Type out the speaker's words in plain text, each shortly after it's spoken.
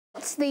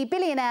sport, the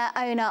billionaire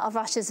owner of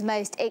Russia's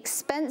most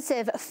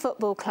expensive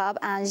football club,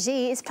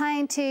 Anzhi, is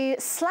planning to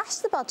slash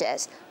the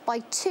budget by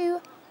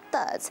 2/3.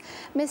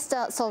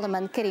 Mr.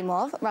 Suleyman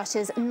Kerimov,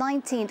 Russia's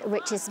 19th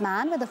richest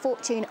man with a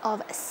fortune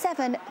of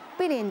 $7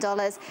 billion,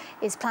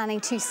 is planning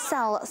to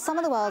sell some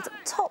of the world's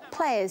top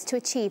players to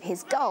achieve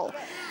his goal.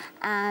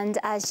 And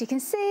as you can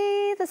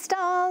see, the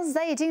stars,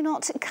 they do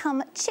not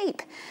come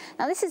cheap.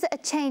 Now, this is a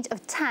change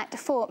of tact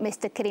for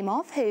Mr.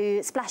 Kerimov,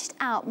 who splashed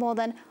out more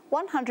than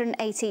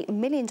 $180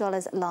 million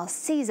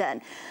last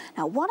season.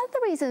 Now, one of the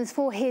reasons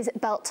for his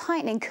belt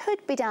tightening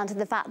could be down to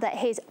the fact that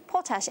his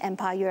potash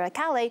empire,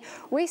 Uralkali,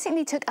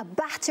 recently took a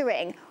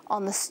battering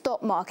on the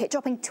stock market,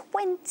 dropping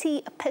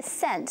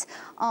 20%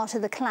 after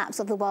the collapse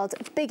of the world's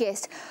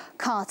biggest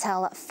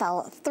cartel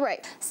fell through.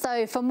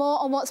 So for more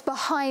on what's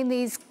behind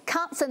these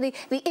cuts and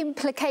the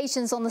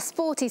implications on the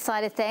sporty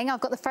side of thing,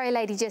 I've got the fairy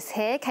lady just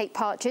here, Kate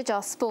Partridge,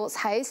 our sports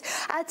host.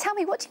 Tell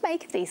me, what do you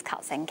make of these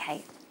cuts then,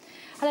 Kate?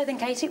 Hello then,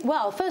 Katie.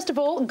 Well, first of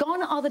all,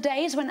 gone are the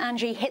days when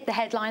Anzhi hit the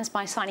headlines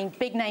by signing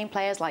big-name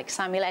players like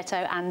Samuel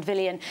Eto'o and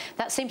Villian.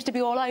 That seems to be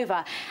all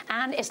over.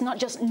 And it's not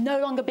just no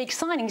longer big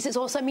signings, it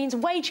also means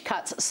wage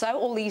cuts. So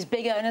all these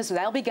big earners,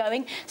 they'll be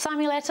going.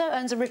 Samuel Eto'o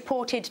earns a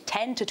reported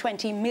 $10 to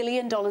 $20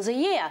 million a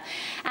year.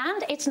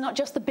 And it's not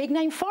just the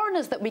big-name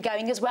foreigners that will be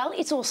going as well,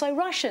 it's also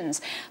Russians.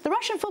 The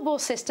Russian football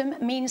system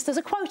means there's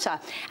a quota,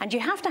 and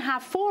you have to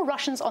have 4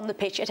 Russians on the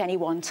pitch at any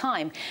one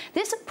time.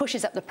 This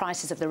pushes up the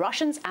prices of the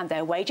Russians and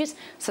their wages,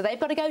 so they've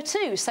got to go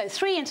too. So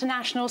 3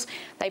 internationals,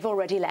 they've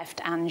already left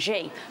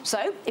Anzhi.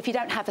 So if you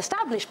don't have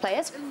established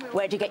players,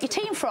 where do you get your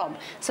team from?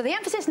 So the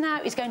emphasis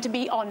now is going to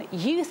be on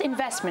youth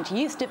investment,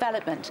 youth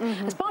development.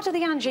 As part of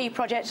the Anzhi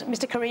project,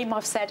 Mr.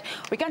 Kerimov said,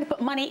 we're going to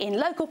put money in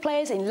local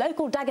players, in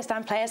local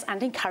Dagestan players,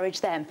 and encourage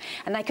them.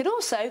 And they could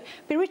also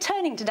be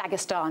returning to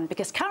Dagestan,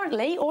 because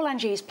currently all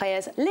Anzhi's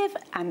players live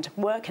and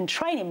work and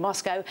train in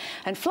Moscow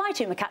and fly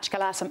to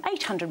Makhachkala, some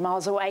 800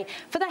 miles away,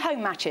 for their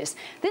home matches.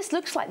 This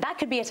looks like that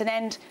could be at an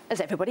end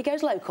as everybody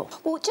goes local.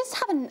 Well, just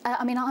having,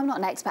 I mean, I'm not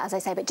an expert, as I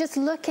say, but just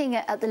looking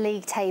at the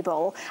league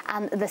table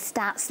and the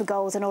stats, the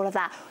goals and all of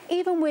that,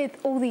 even with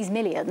all these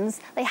millions,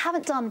 they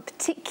haven't done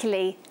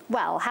particularly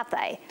well, have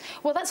they?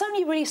 Well, that's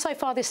only really so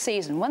far this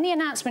season. When the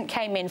announcement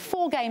came in,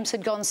 4 games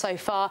had gone so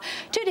far,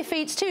 2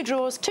 defeats, 2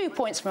 draws, 2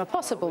 points from a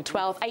possible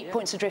 12, 8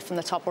 points adrift from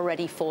the top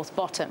already, 4th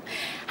bottom.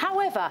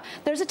 However,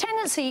 there's a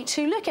tendency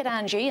to look at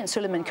Anzhi and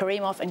Suleyman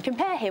Kerimov and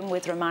compare him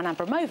with Roman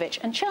Abramovich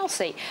and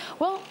Chelsea.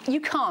 Well,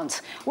 you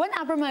can't. When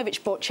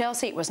Abramovich bought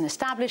Chelsea, it was an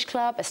established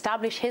club,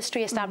 established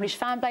history, established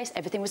fan base,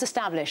 everything was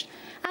established.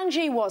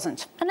 Anzhi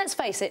wasn't. And let's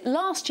face it,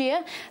 last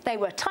year they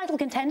were title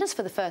contenders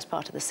for the first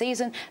part of the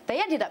season.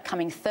 They ended up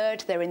coming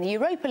 3rd. They're in the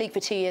Europa League for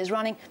 2 years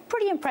running.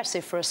 Pretty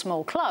impressive for a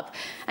small club.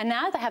 And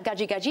now they have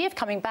Gadji Gadjiev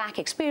coming back,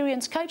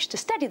 experienced coach, to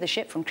steady the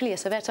ship from Kliya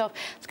Sovetov.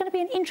 It's going to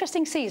be an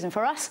interesting season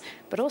for us,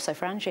 but also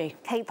for Anzhi.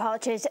 Kate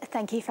Partridge,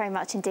 thank you very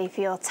much indeed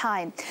for your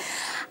time.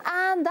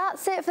 And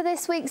that's it for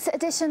this week's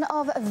edition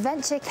of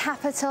Venture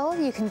Capital.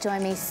 You can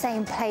join me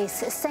same place,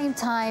 same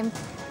time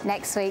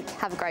next week.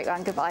 Have a great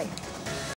one. Goodbye.